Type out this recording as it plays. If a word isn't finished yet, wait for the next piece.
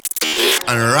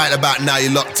And right about now,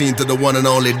 you're locked into the one and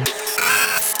only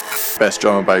best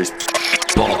drum and bass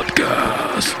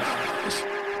podcast.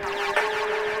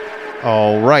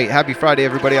 All right, happy Friday,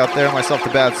 everybody out there. Myself, the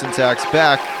Bad Syntax,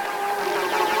 back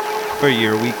for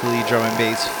your weekly drum and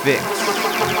bass fix.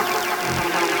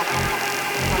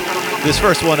 This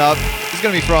first one up is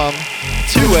going to be from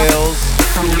Two Whales.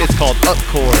 It's called Up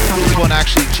Chord. This one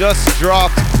actually just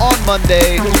dropped on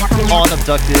Monday on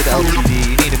Abducted LTD.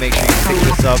 You need to make sure you pick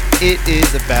this up. It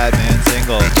is a Bad Man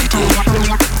single.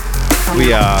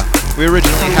 We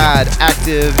originally had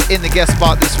Active in the guest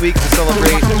spot this week to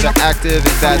celebrate the Active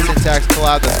and Bad Syntax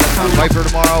collab that's coming on Viper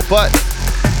tomorrow, but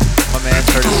my man's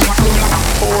hurt his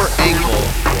poor ankle.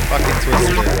 Fucking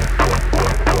twisted.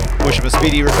 Wish him a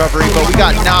speedy recovery, but we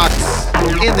got Knoxz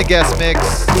in the guest mix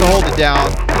to hold it down.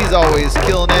 He's always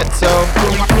killing it, so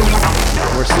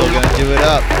we're still gonna do it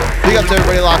up. Big up to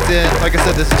everybody locked in. Like I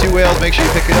said, this is Two Whales. Make sure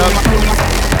you pick it up.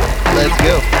 Let's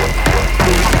go.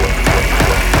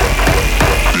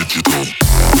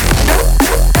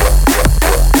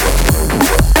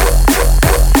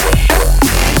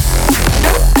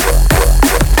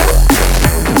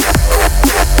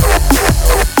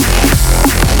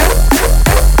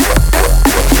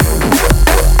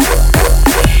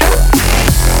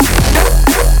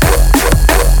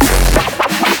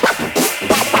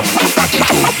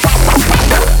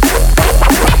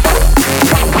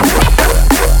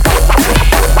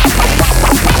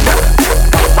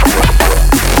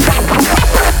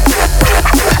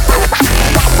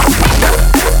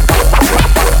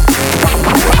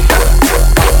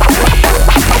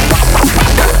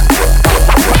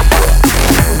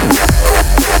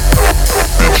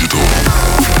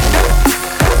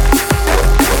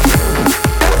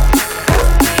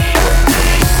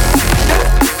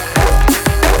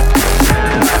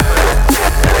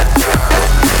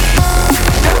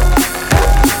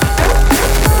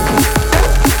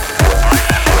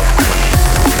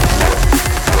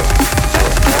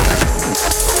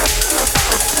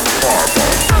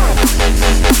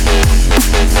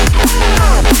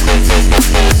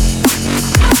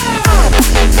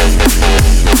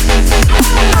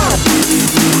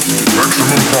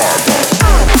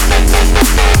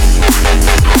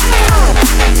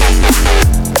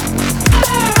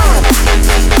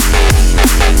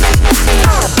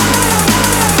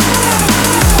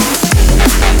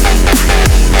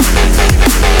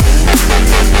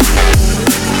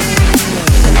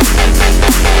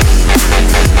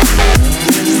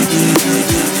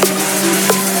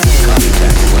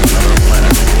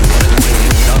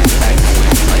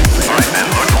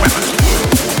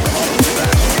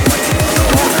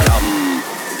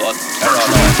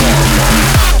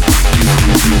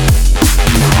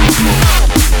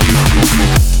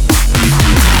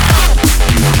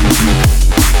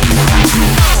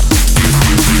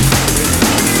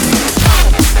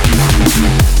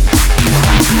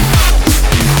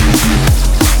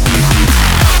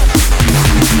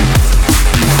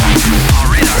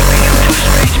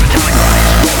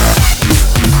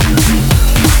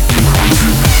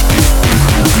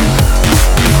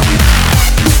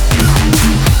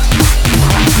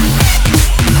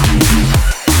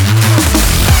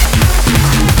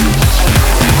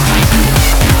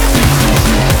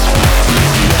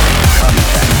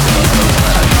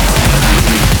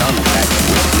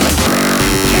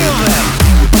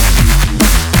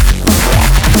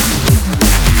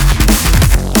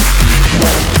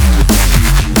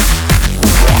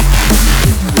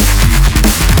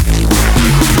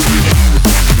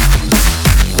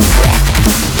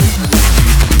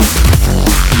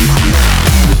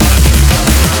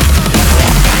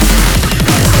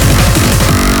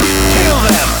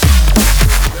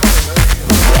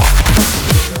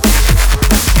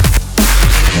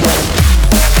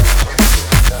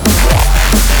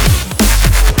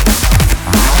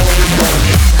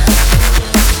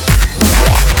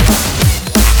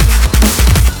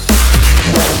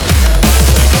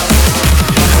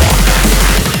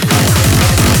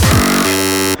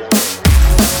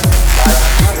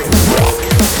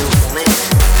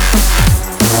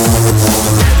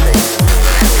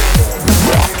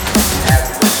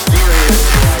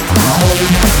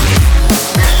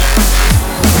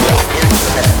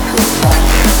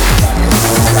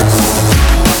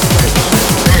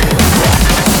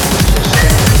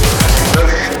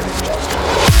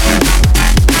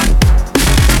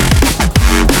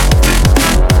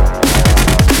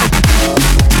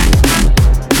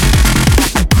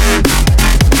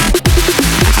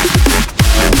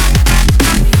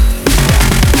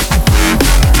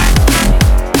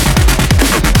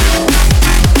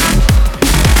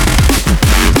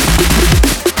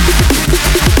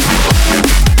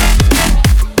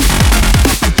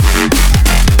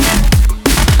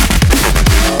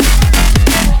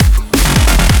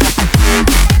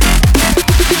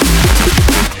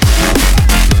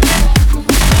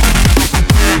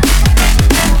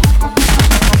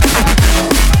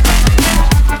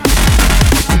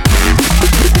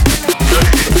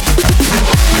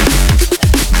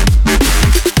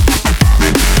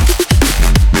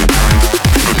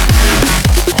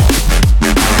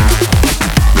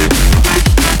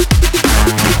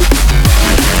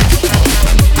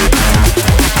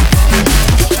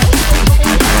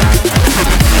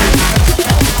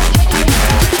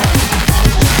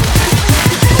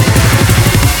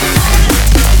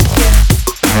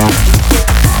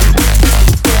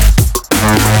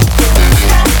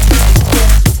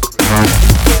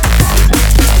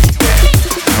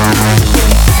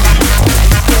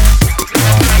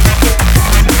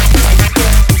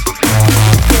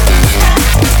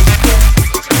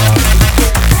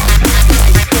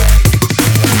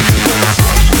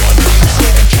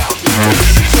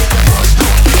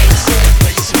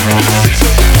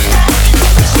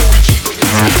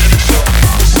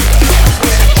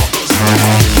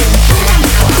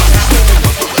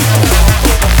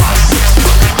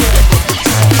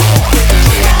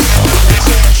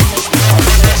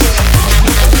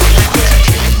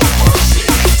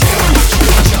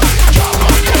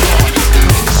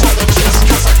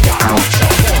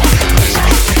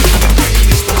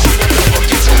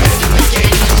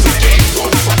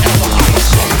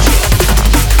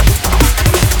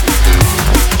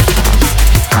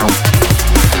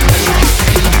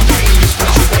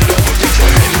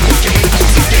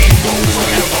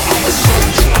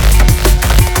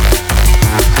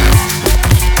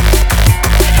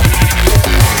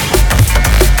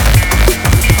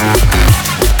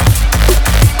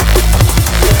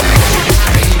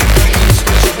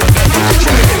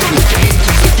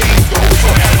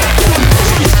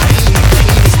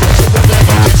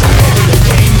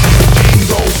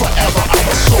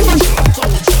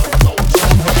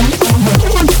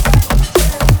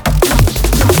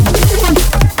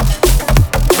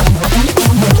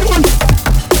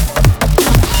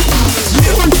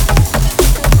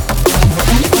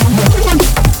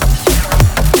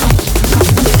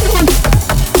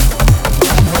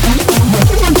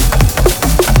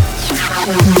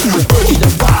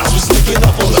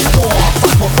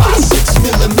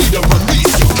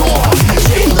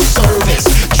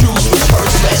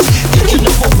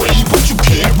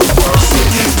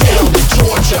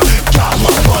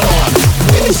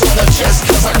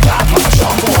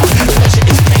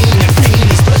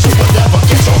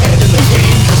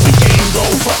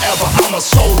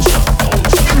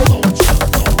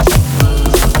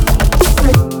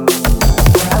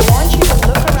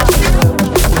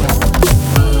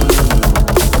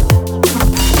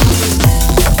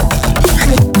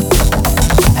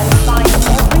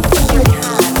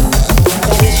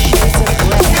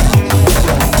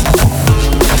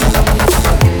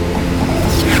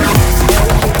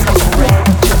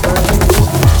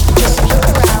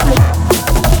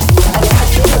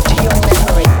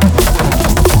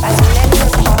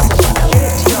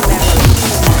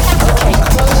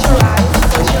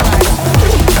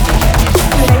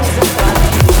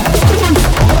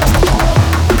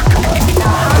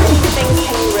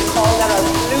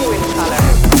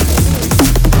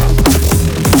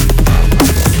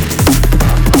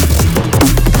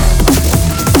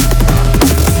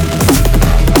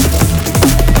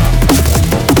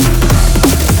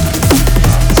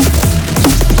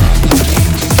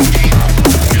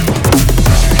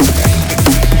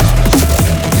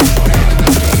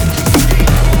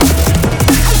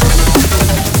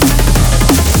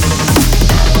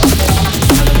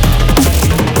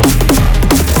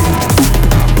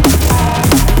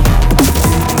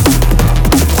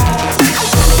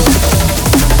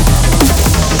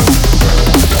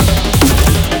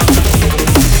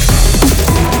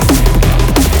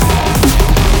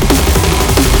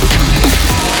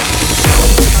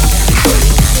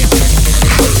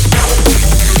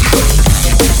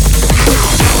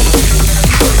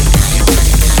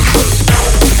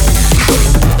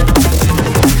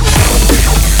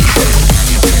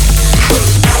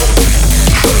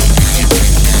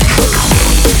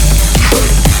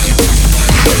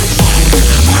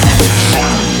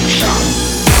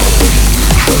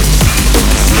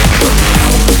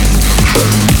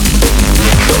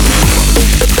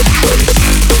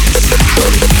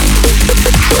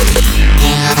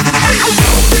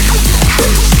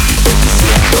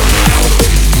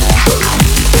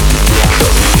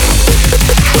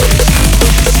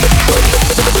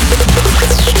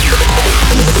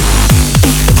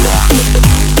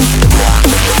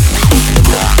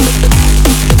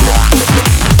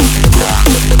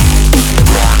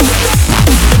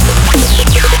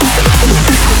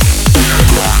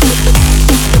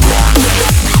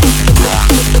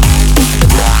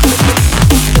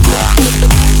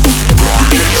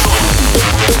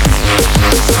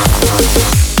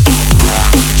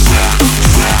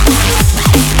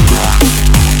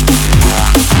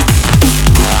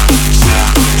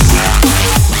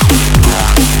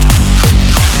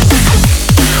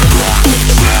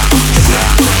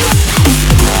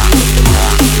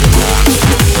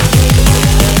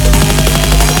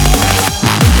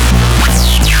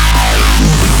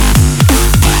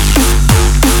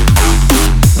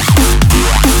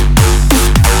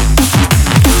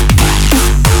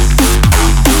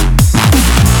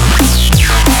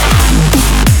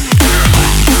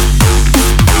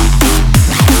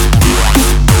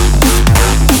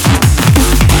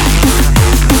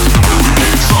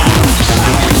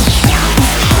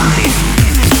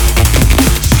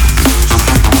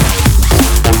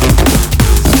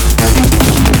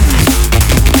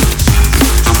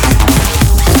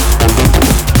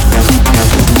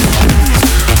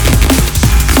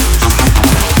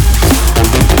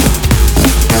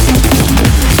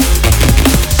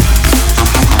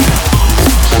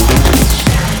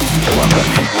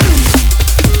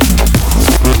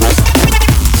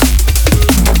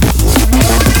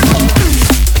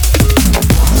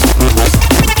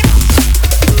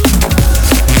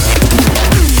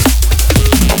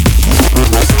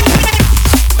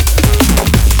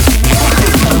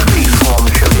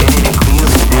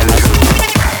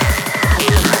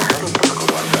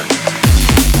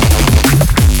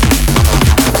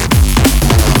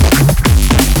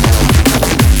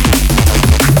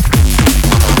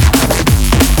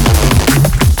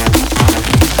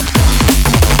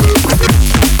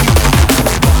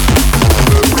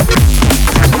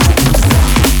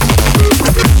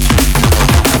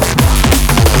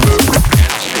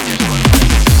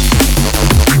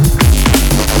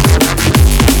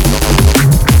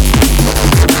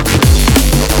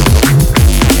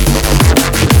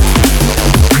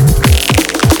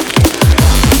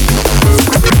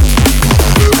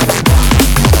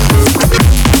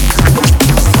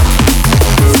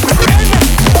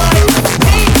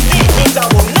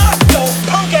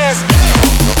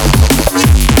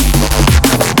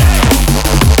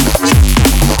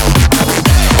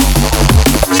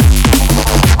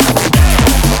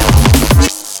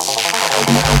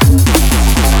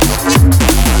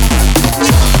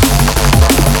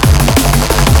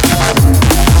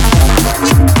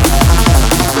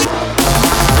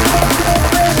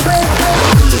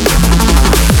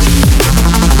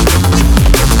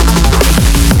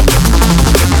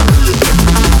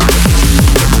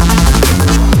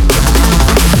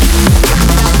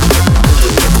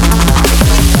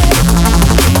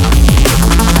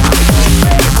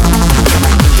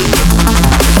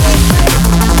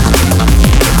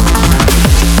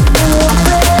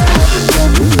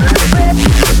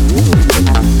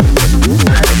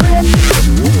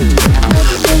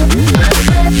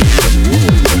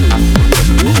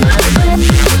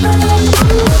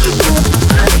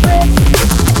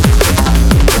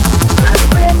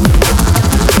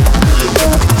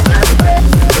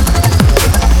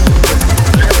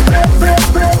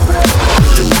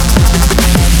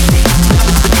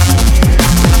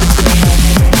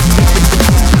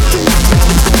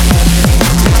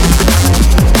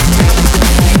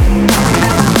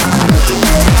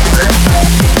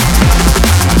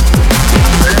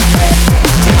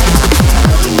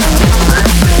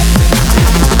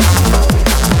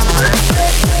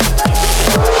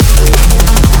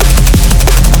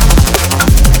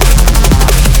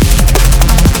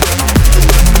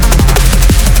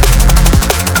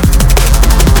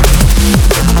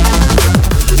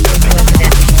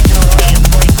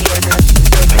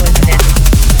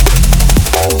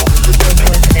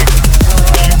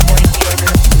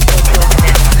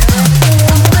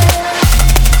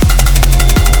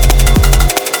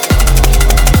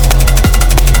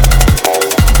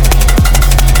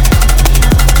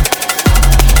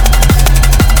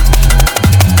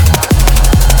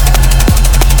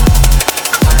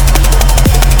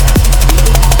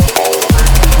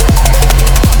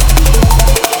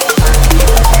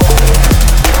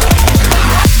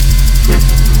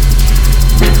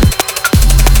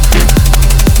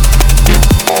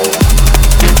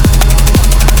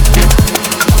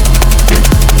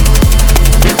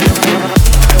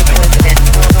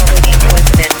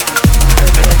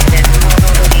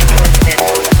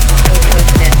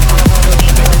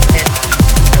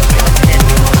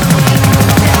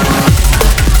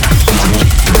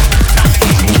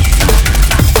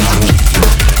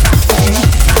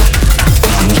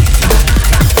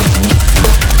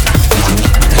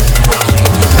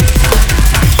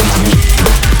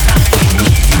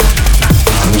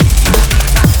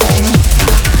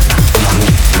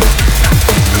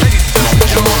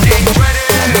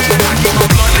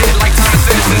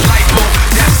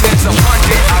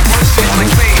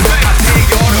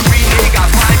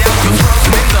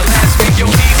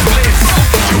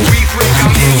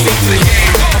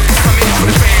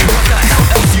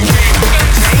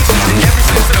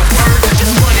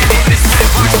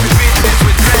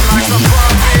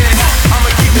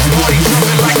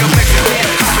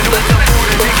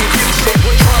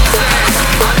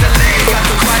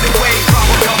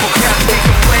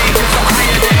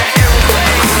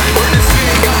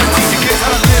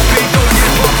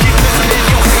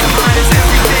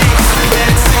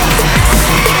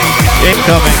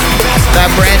 That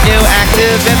brand new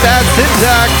active and bad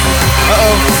syntax.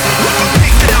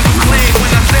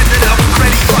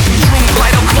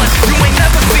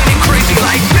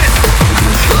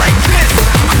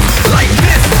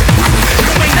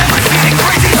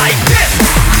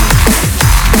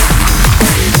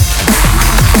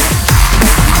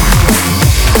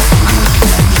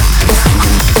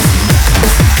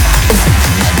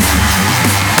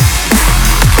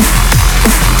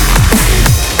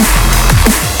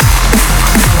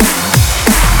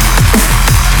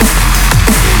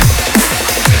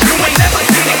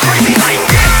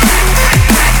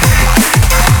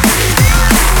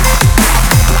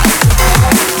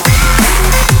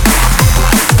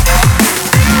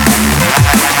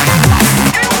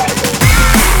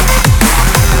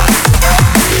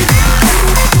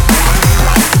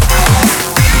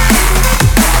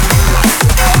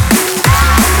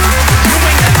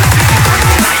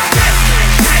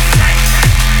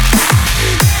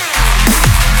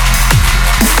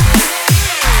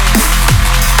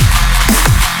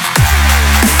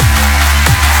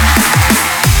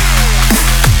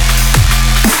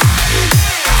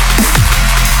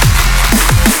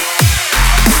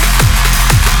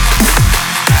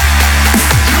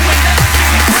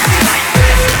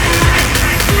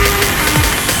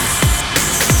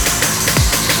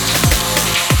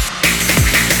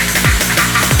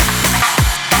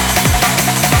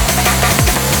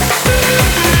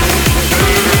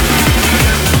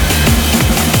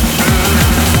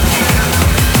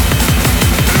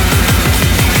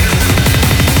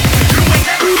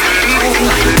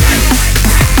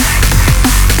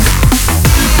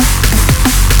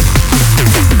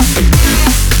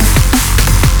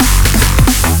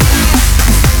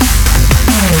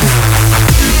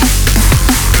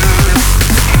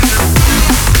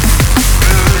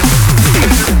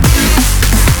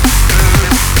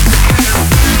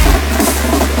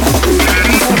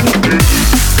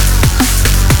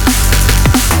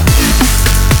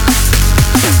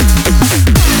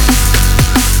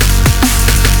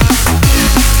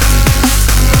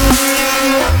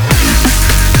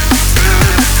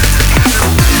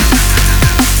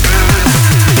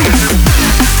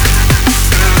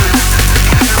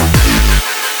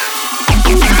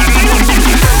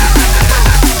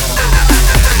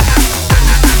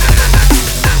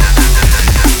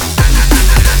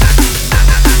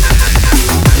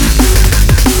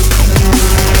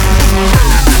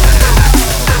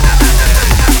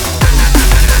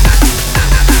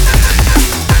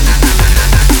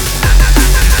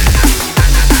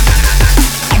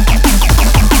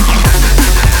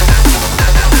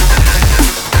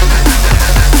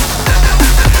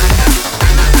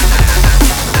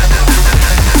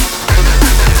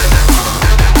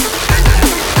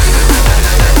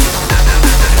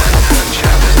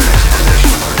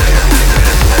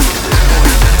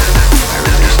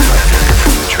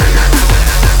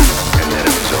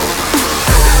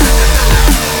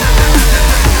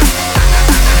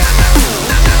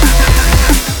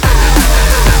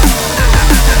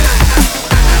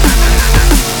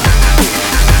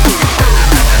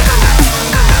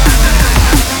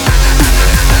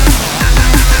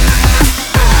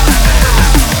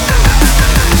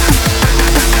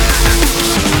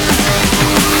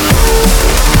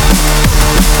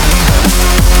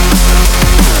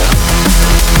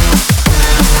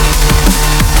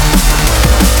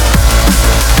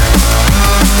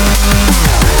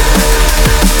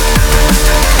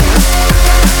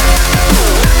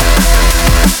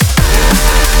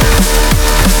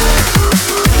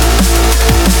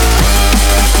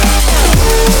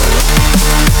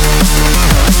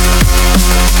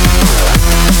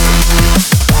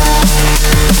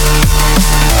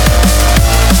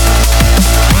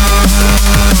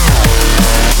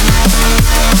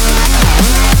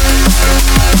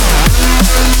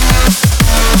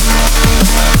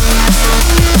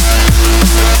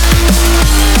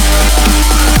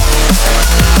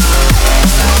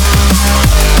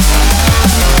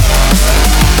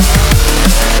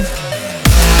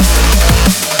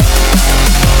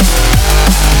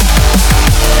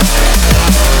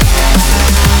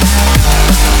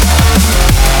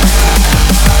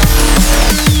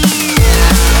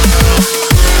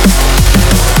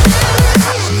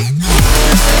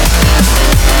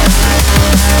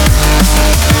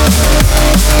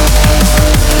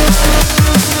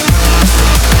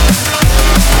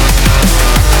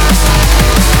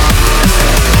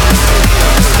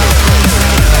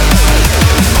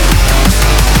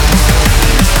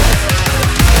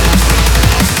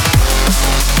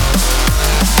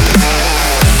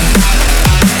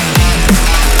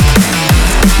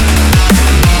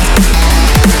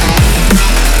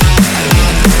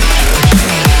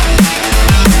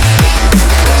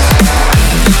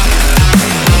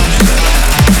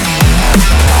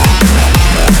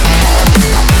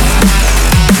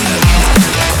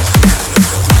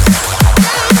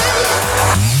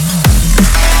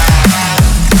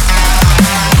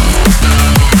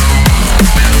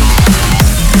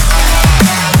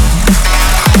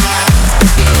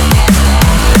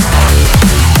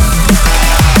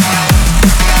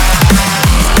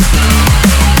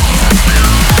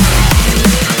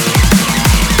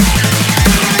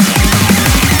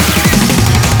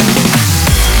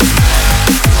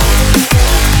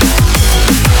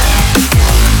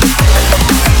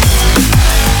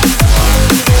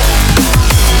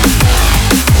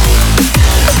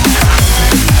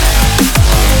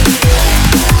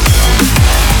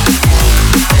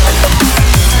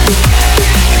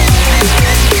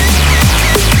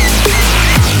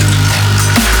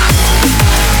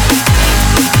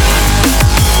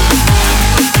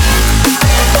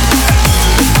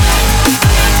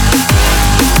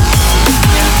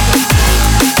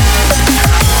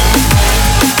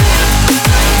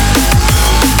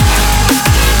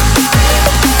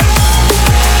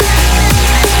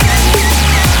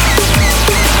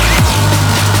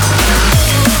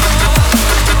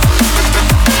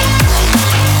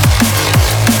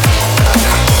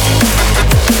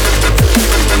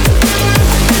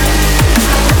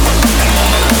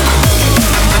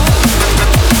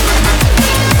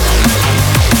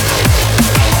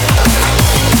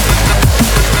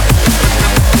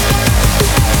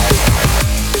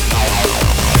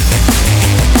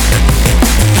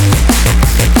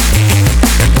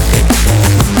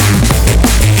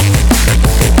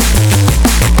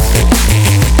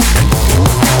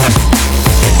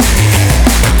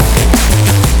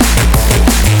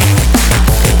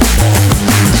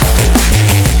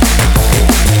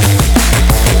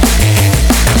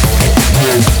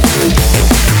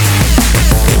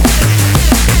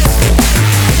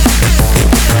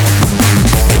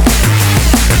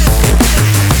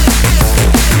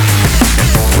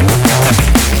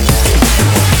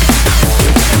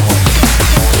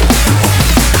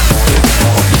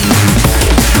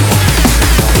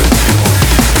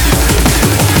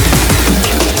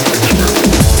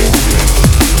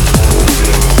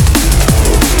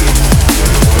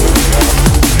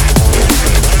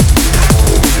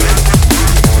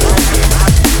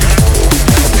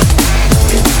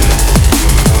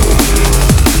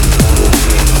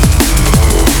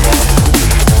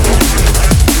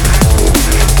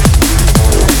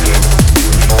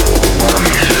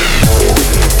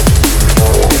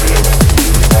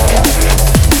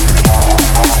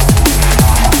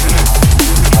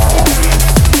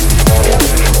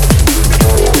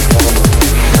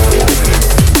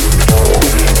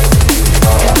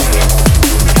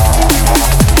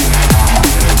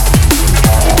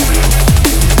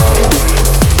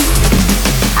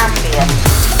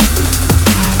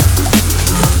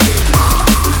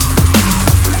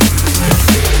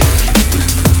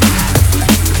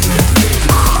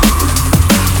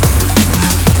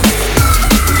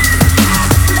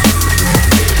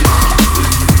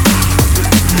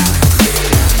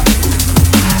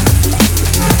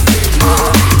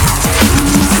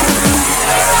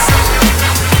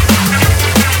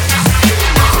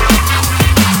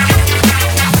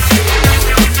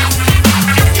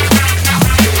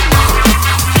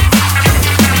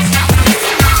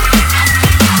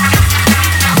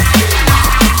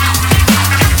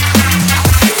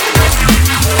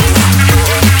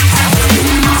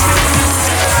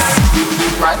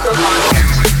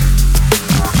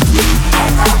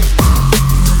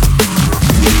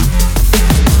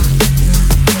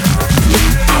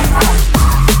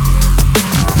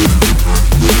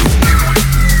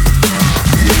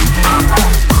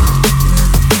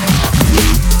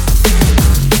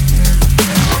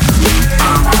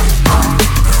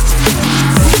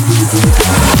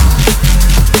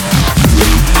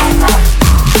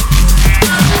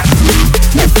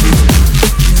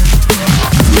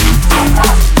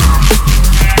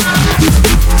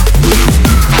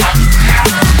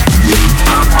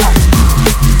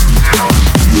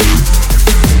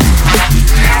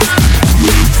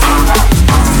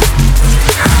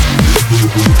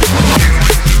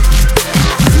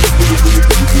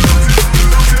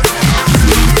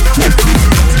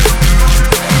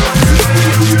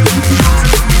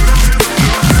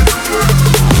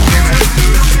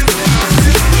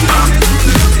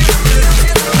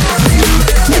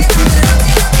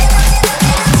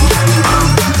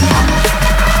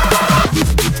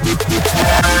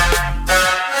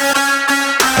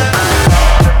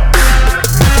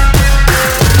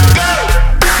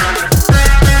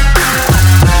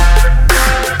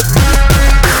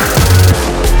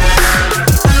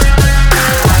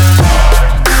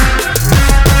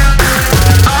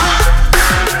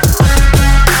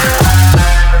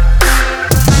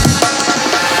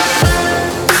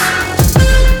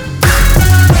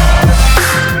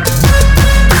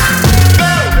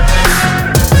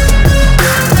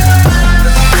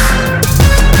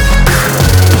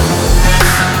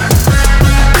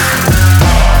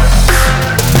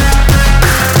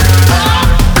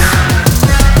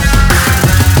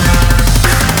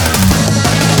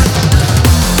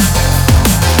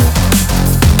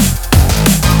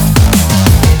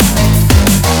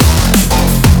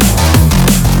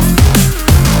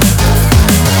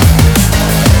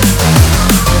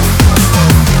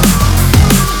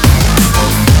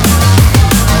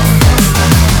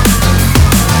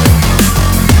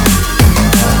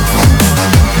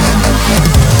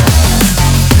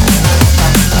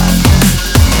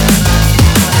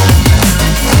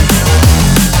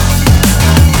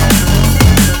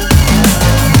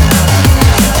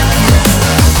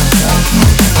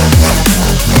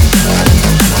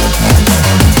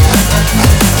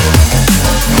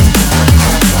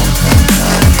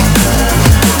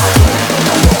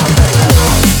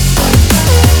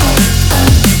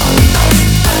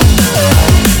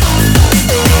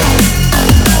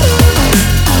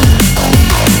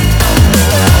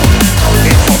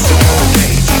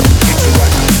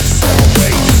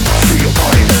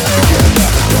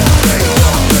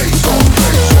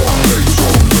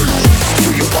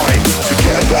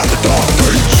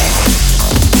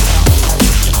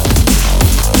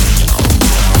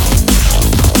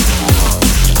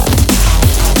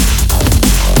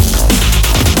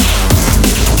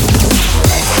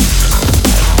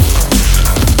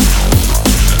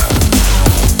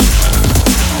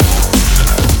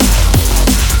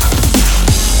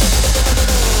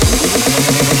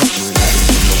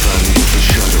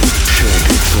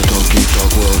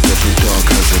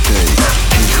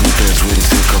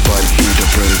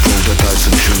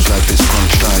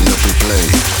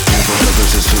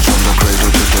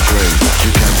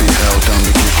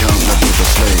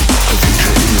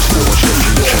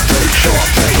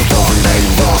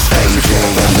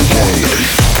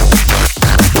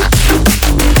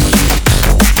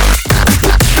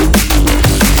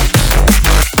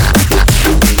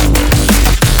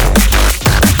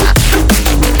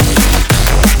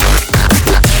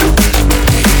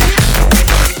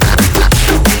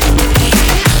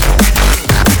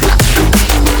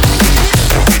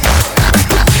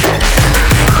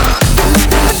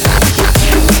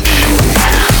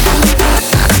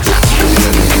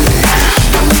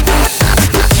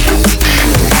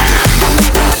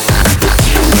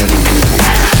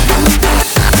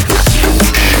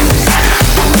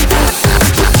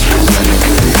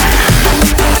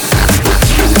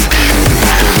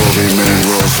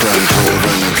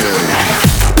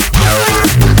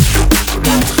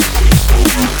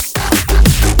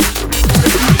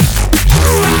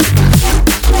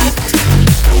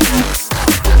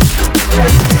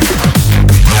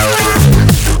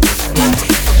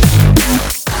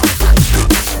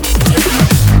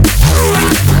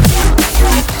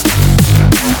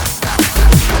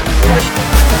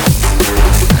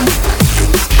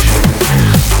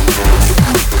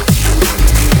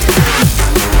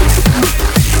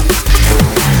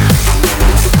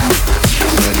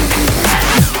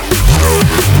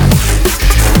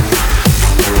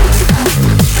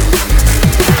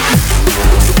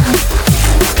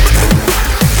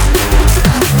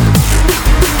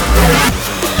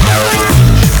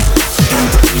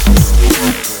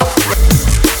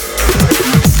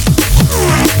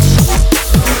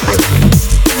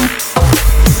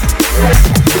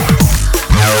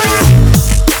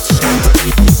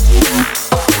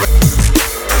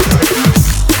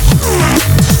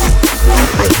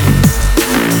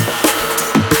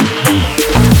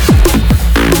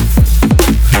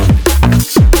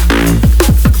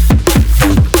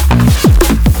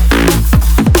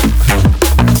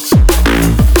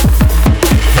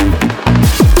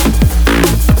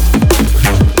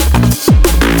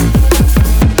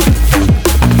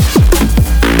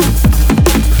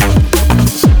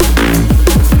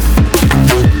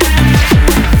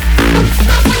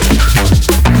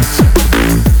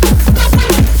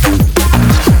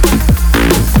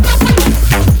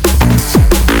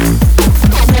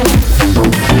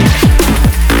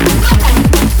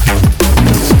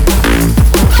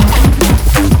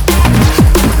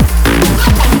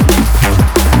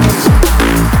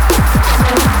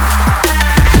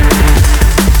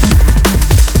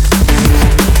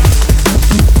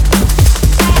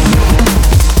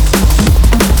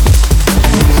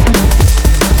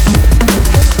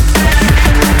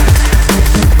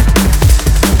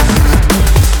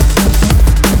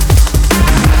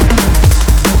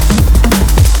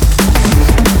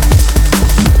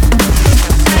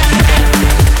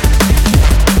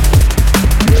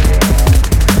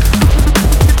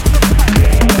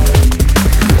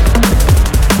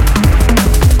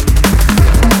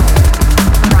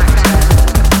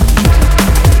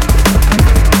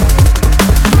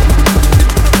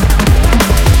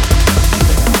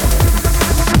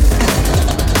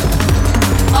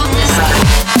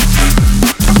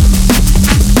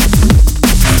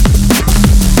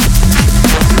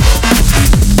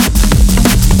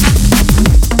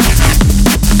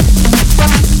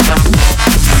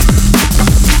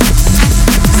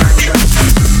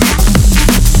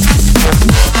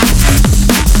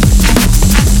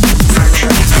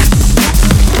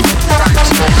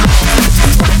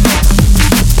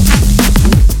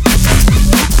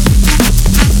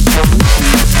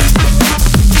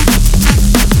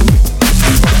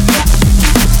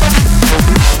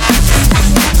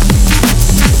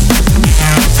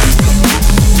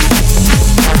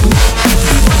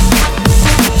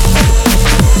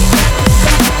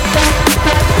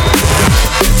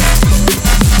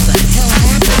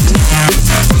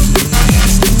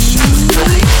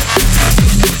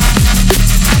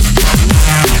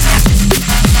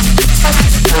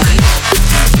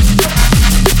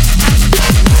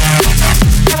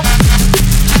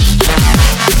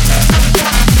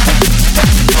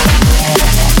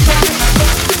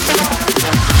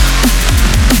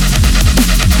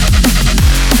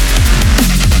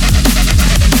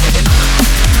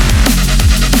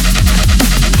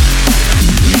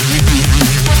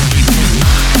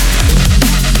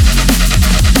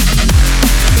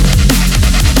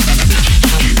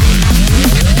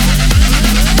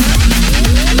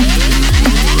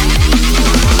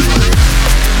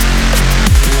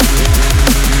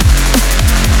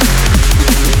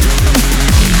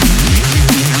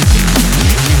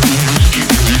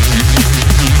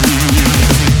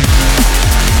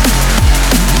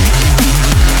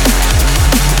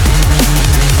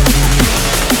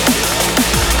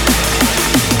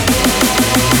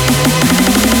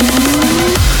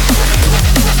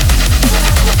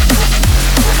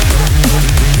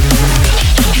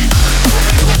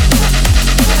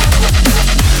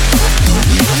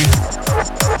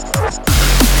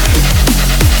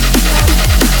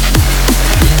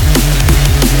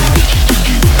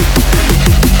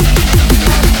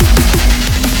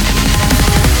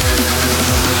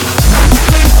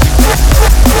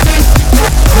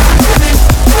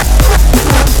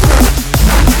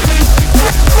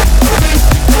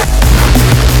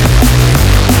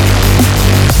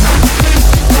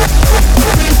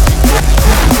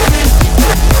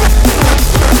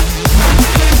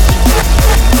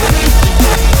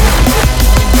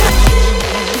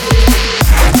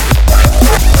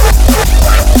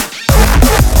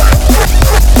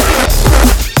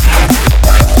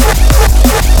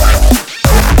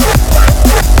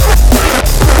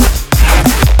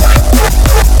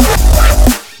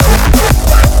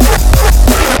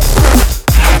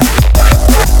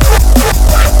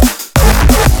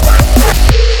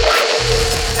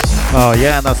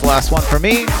 And that's the last one for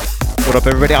me. What up,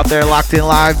 everybody out there locked in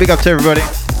live? Big up to everybody.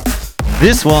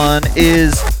 This one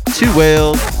is Two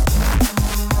Whales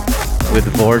with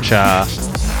Vorcha.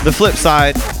 The flip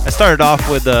side, I started off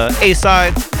with the A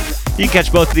side. You can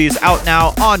catch both of these out now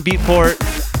on Beatport,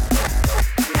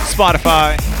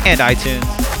 Spotify, and iTunes.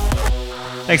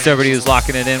 Thanks to everybody who's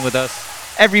locking it in with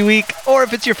us every week, or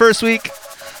if it's your first week,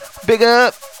 big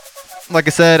up. Like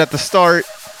I said at the start,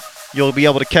 you'll be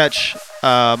able to catch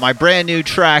my brand new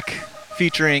track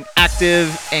featuring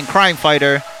Active and Crime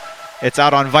Fighter. It's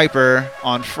out on Viper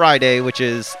on Friday, which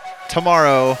is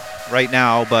tomorrow right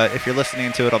now, but if you're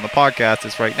listening to it on the podcast,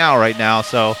 it's right now,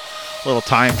 so a little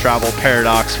time travel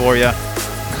paradox for you.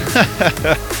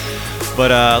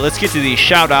 But let's get to these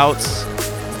shout outs.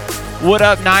 What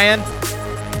up, Nyan?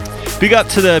 Big up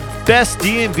to the best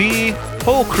DMV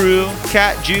whole crew: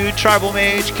 Kat, Jude, Tribal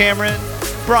Mage, Cameron,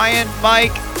 Brian,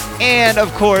 Mike, and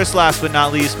of course, last but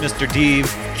not least, Mr.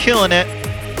 Deeve, killing it.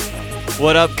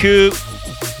 What up, Coop?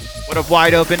 What up,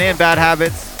 Wide Open and Bad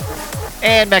Habits?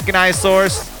 And Mechanized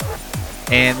Source.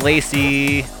 And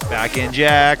Lacey, back in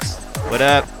Jax. What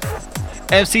up?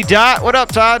 MC Dot, what up,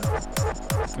 Todd?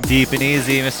 Deep and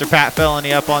Easy, Mr. Pat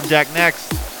Felony up on deck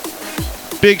next.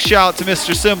 Big shout to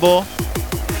Mr. Symbol,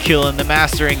 killing the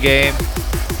mastering game.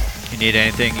 If you need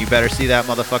anything, you better see that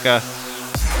motherfucker.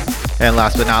 And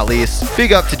last but not least,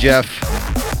 big up to Jeff.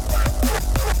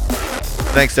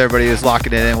 Thanks to everybody who's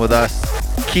locking it in with us,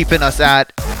 keeping us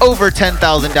at over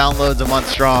 10,000 downloads a month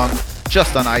strong,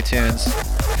 just on iTunes.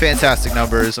 Fantastic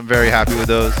numbers. I'm very happy with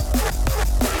those.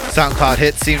 SoundCloud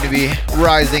hits seem to be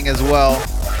rising as well.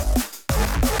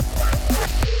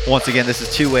 Once again, this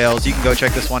is Two Whales. You can go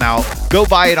check this one out. Go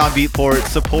buy it on Beatport.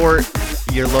 Support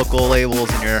your local labels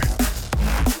and your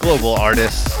global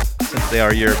artists. Since they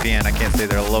are European, I can't say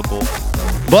they're local.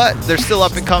 But they're still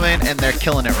up and coming, and they're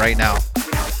killing it right now.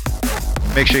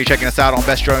 Make sure you're checking us out on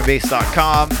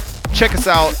bestdrumandbass.com. Check us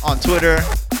out on Twitter.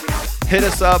 Hit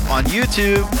us up on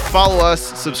YouTube. Follow us,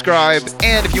 subscribe,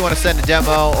 and if you want to send a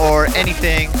demo or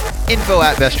anything,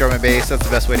 info@bestdrumandbass. That's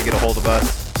the best way to get a hold of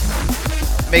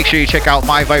us. Make sure you check out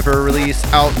my Viper release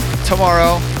out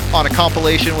tomorrow on a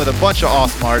compilation with a bunch of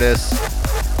awesome artists.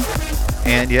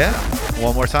 And yeah,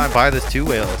 one more time, buy this Two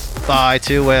Whales. Buy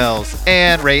Two Whales.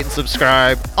 And rate and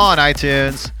subscribe on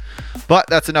iTunes. But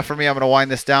that's enough for me. I'm going to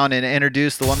wind this down and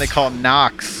introduce the one they call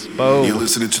Knoxz. Boom. You're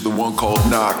listening to the one called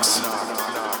Knoxz.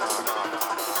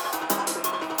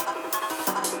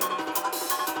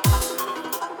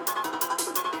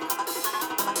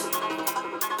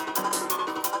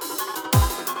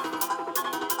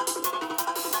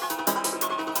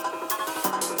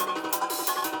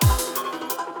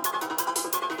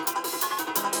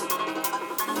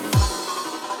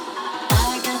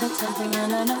 Something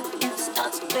and I know it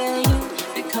starts to feel you,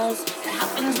 because it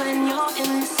happens when you're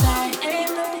inside.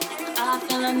 I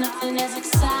feel like nothing is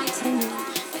exciting me,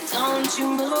 but don't you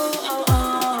move.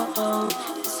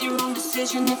 It's your own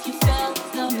decision if you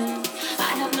feel me.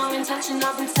 I have no intention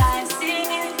of enticing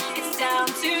you. It's down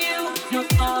to you, no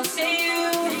forcing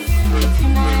you. If you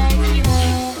make it,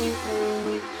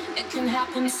 it can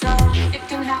happen so. It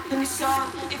can happen so.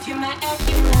 If you make it.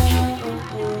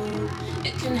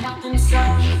 It can happen so,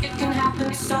 it can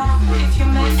happen so, if you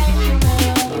make it.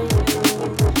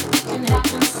 It can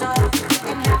happen so, it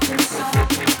can happen so,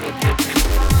 it can happen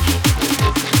so.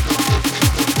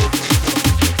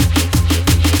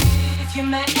 If you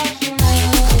make it.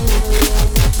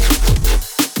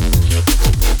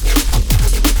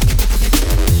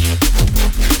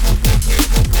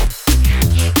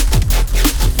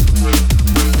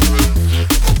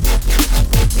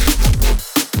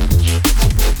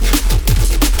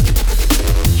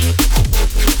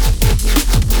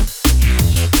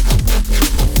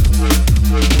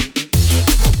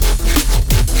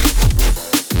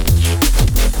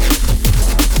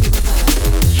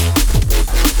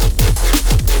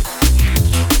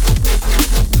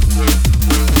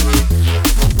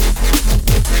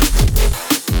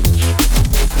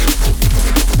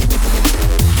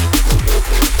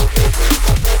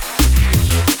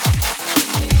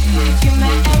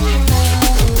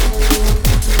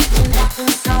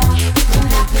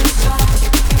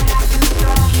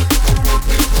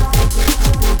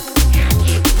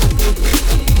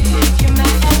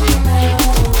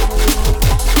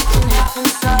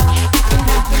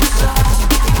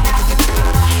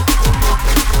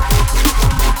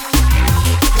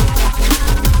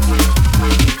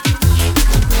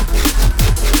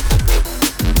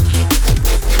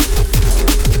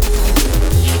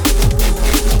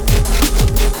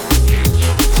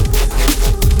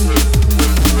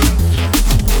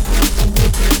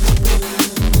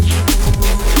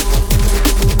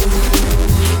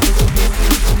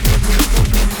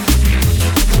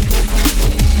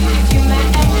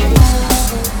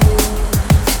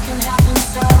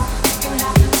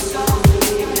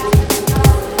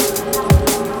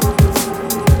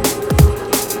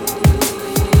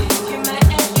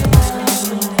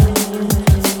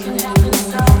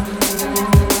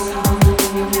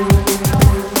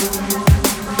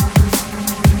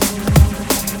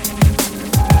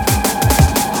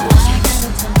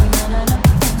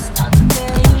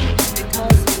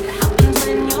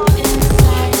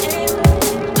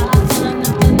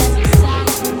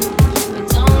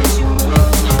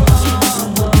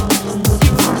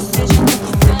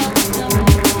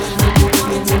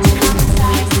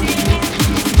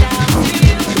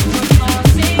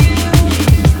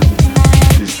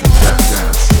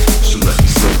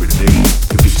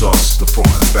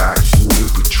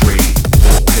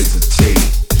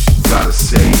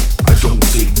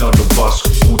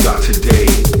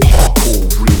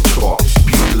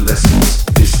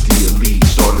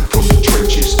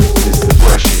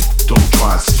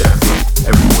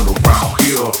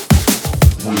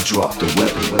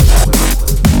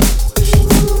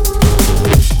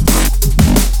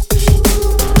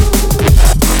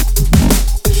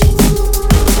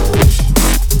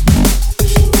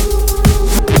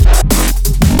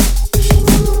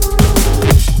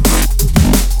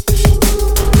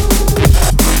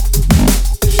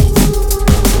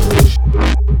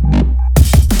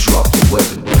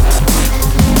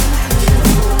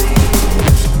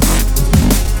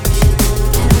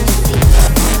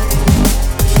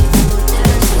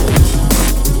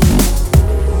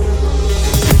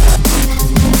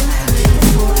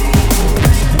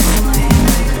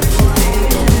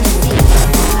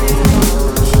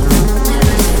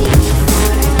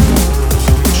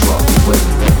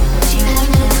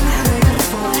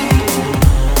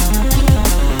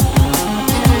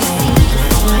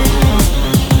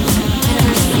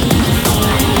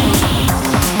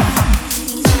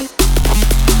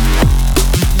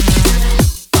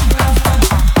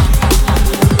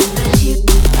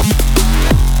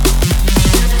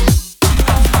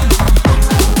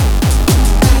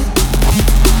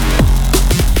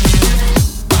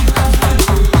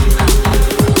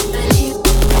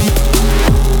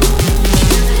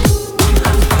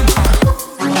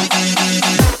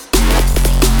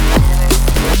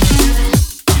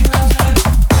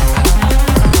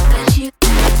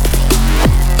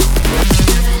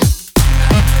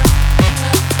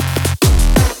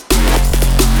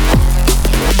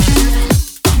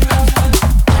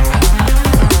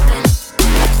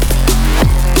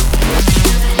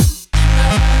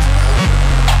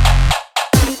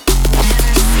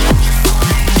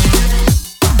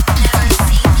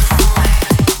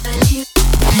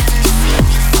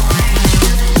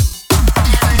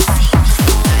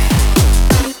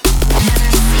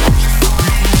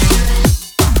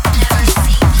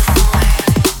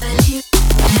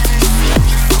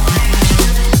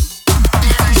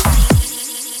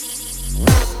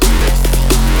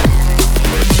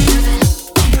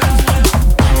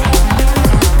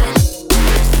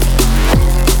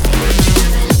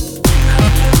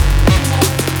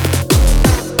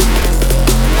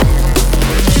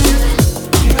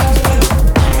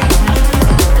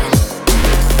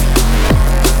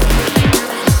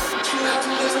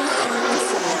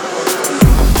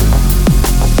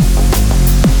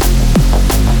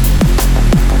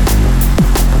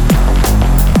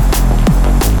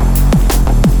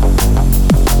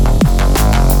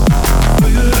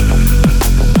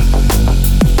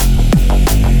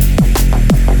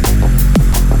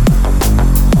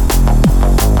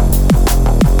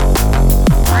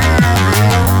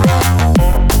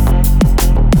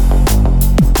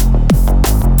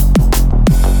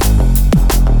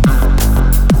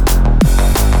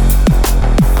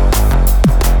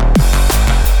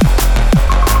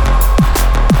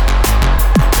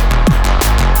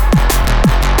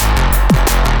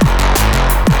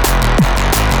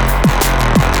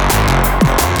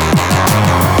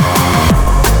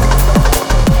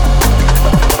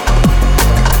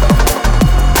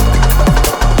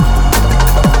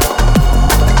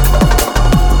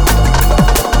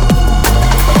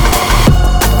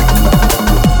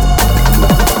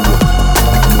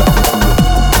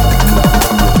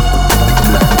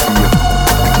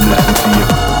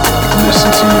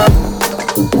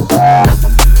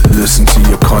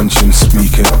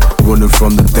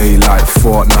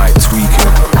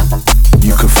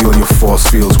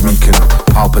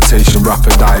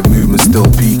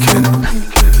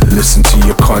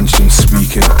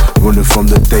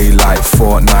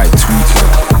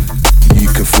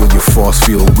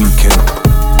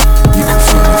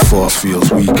 force fields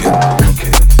weaken.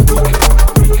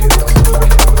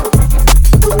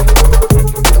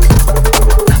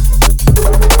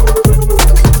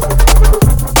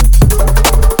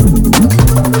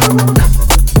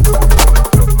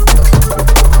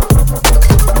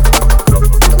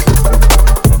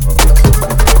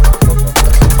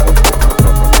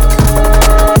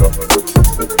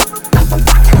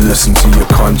 Listen to your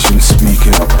conscience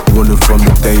speaking, running from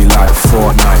the daylight,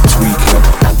 Fortnite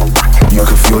tweaking. You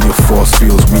can feel your force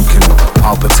fields weaken,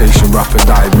 palpitation, rapid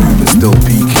eye movement still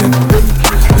peaking.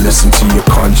 Listen to your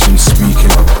conscience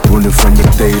speaking, running from the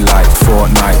daylight,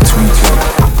 Fortnite tweaking.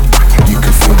 You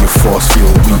can feel your force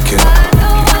field weaken.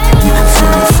 You can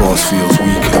feel your force fields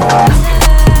weaken.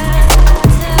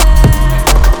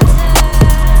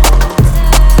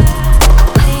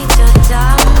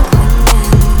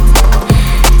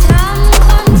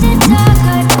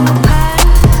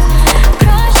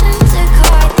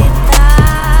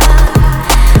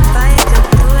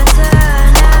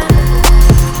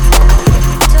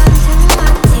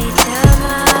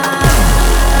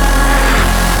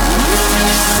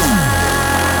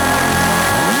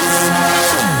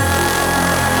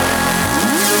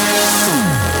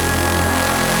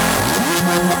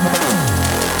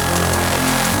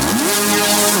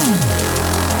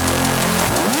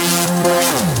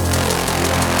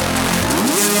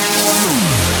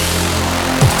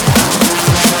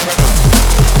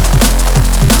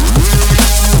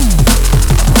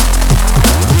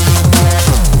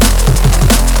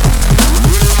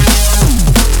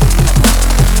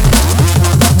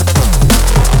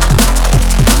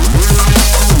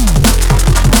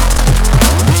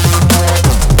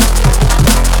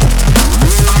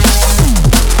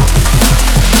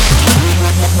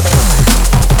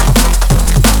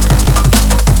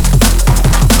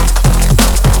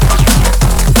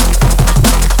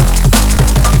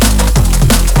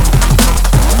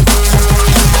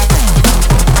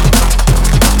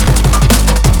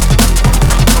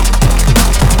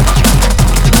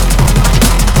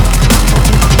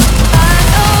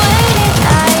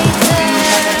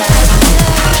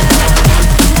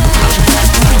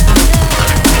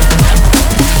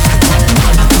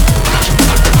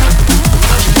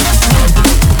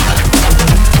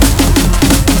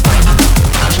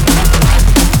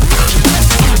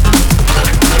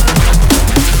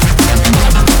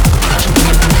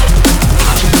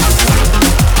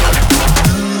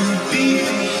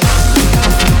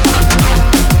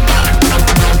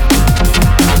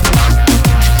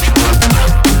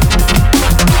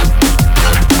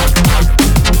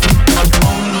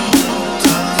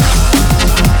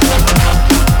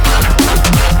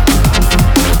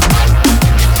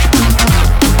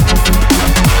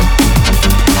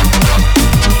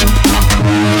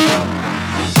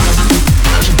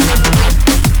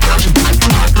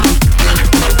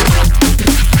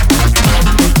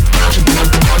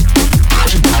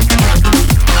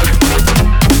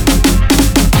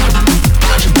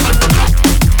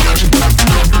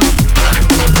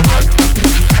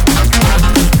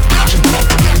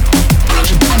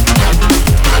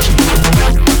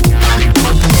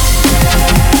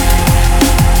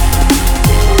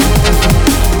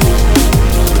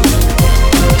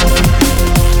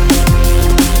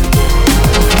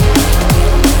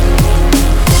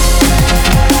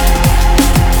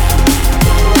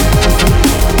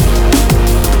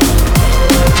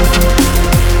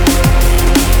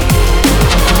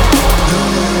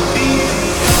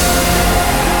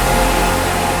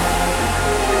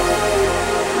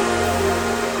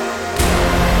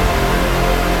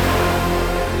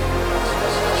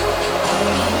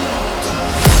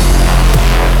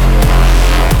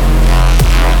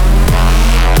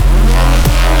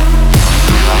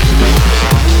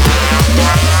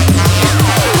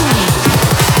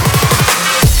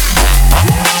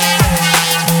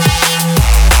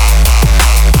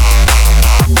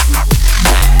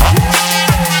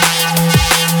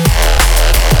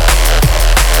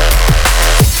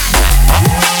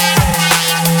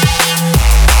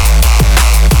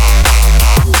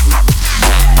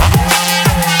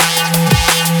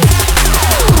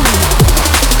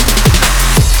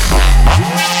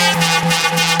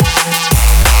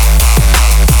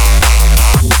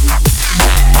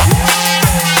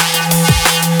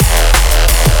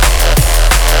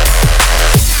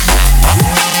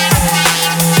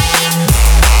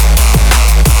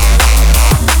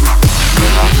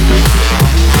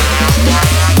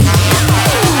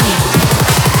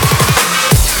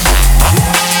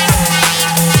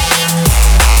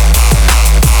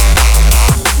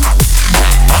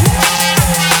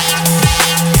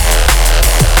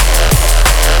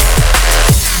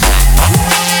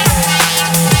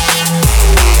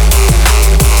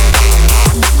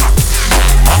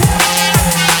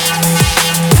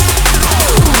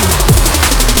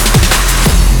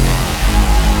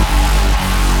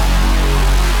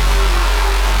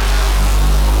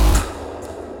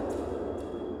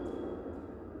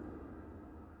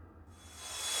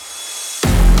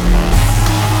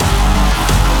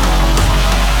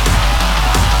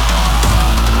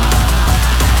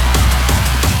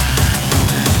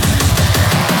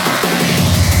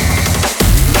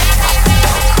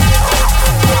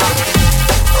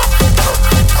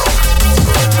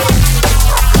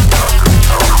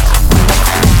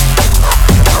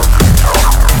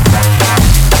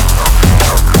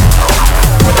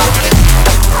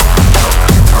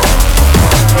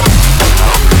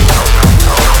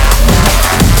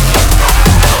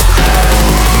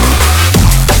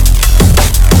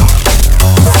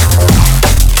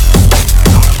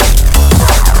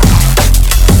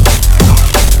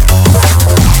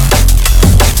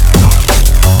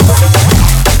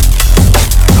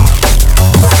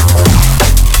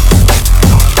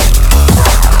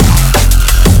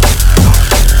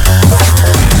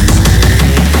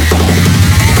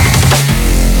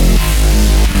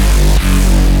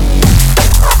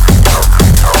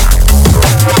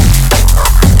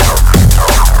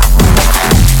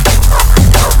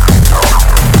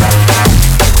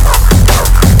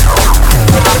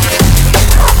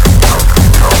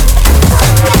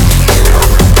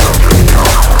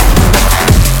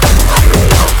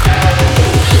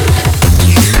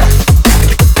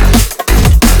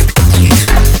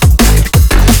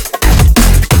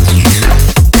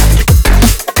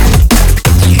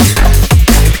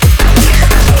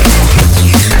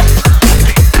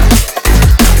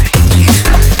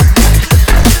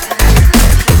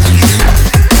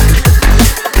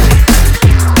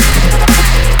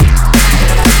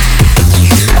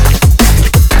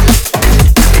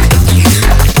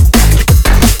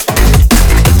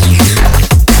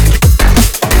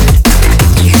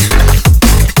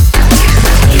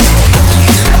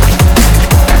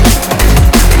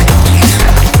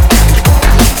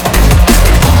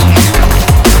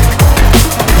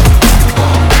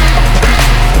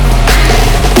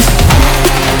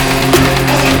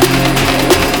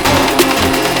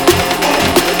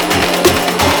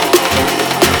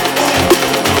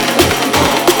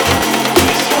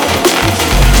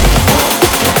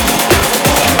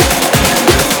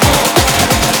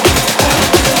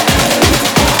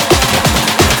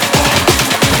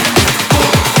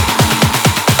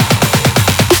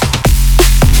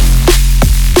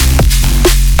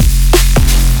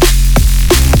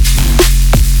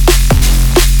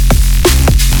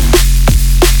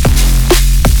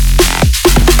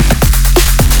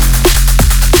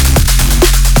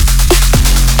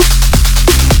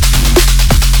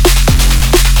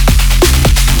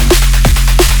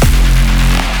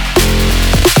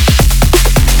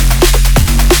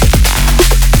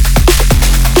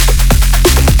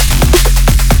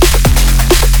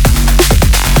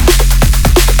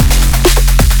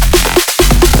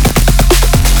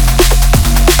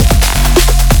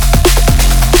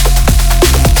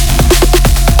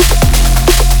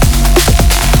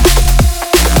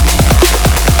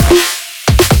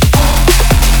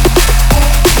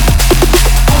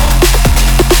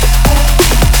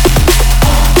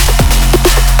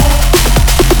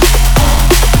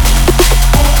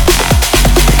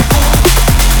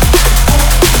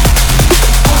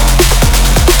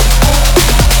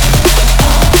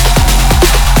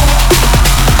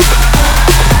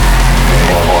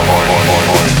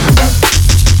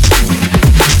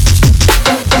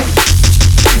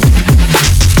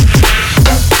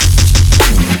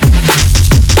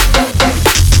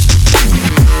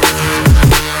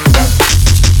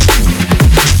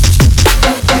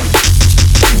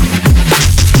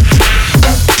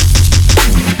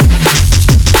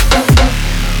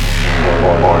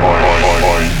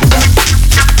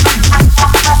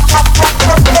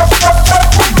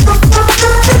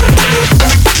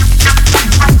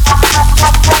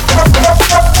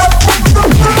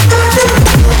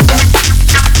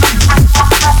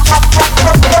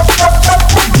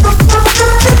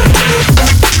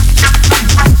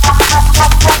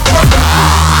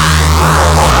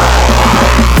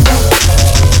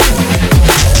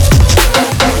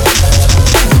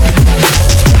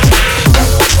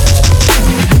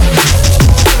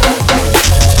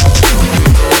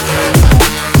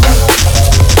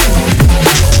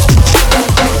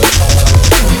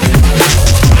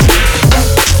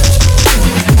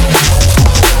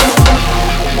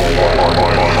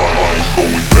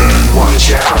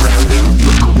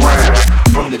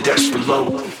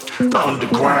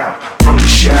 the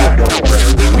shadow.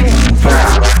 We move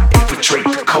out, infiltrate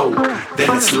the code, then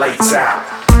it's lights out.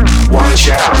 Watch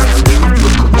out,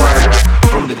 look around,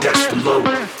 from the depths below,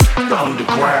 the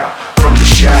underground, from the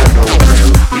shadow.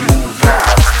 We move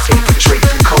out, infiltrate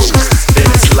the code, then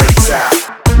it's lights out.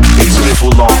 It's a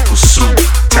full-on pursuit,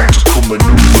 tactical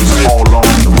maneuvers all on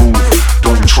the move.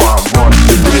 Don't try and run,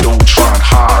 don't try and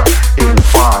hide, it will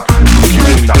find. Look you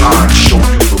in the eye and show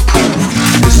you the proof.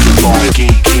 This is a long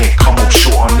game, can't come up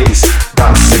short on this.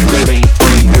 Dissect the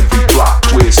mainframe, every plot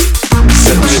twist.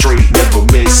 Set them straight, never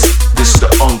miss. This is the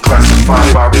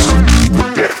unclassified virus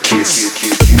with death kiss.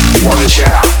 Watch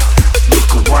out, look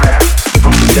around,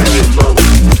 from the depths below,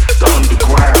 the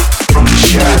underground, from the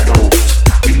shadows.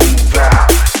 We move out,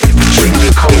 infiltrate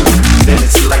the code, then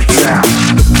it's lights out.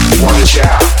 Watch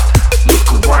out, look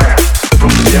around, from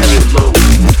the depths below,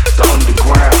 the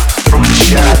underground, from the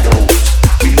shadows.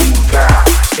 We move out,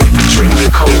 infiltrate the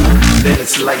code, then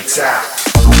it's lights out.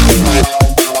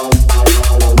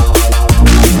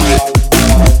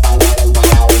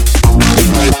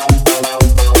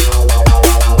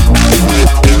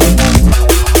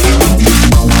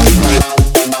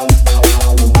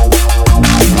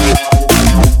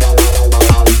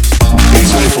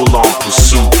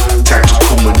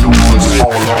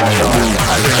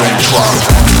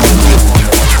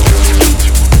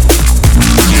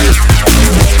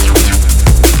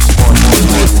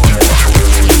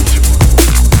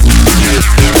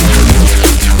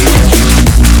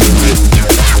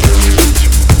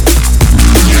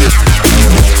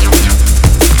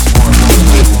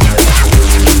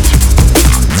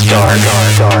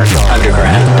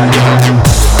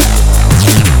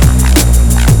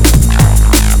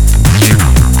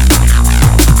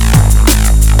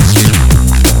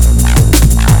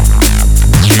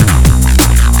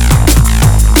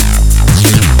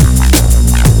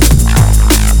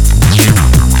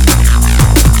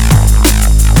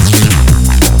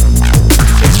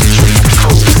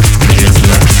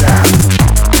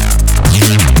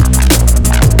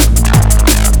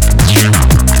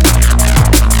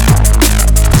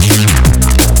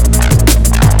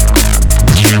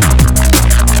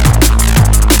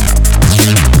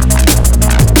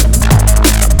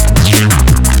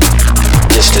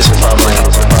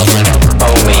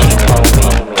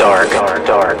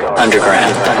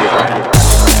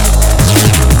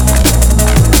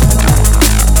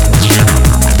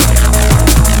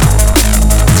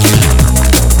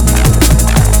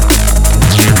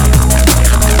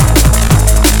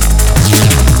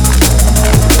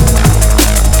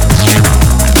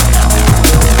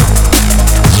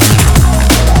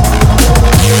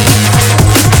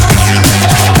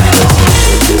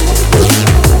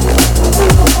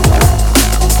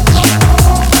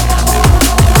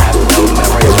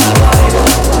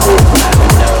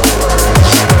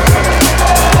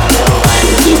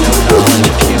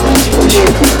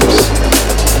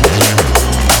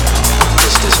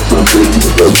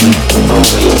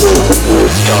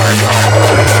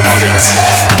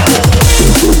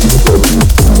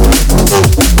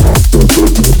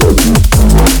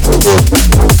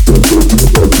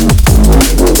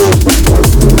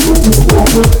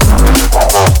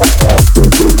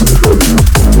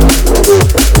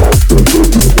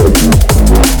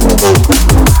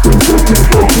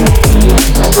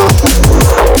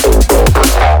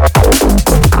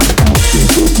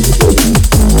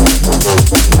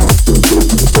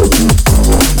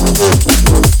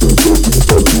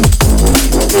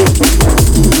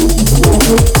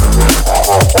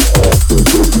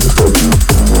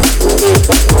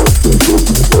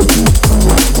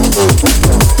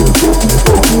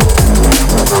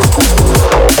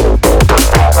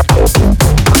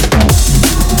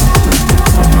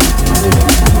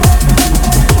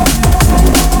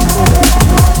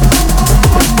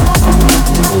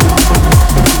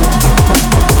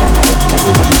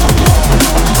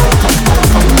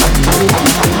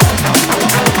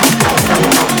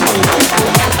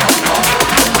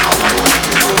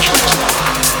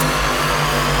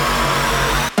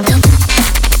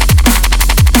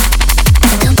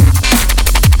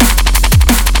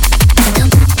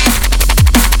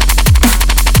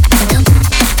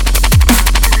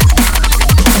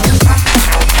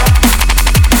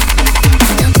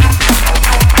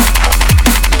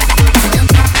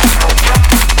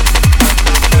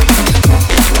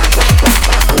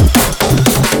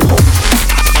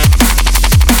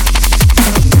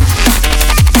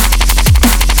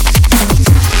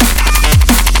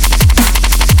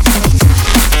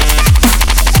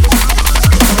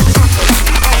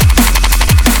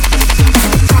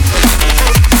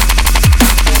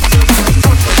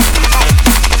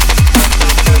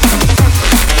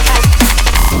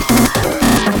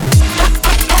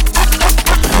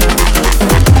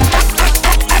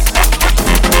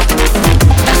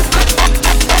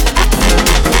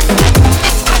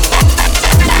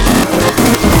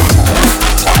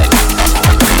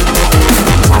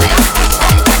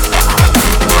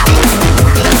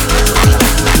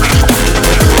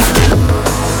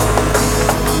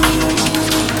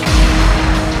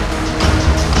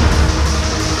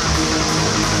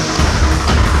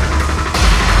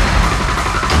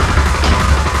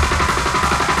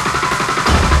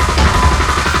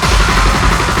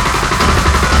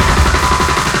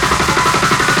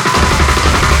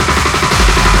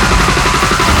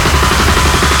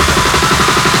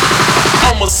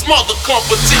 all the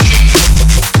competition.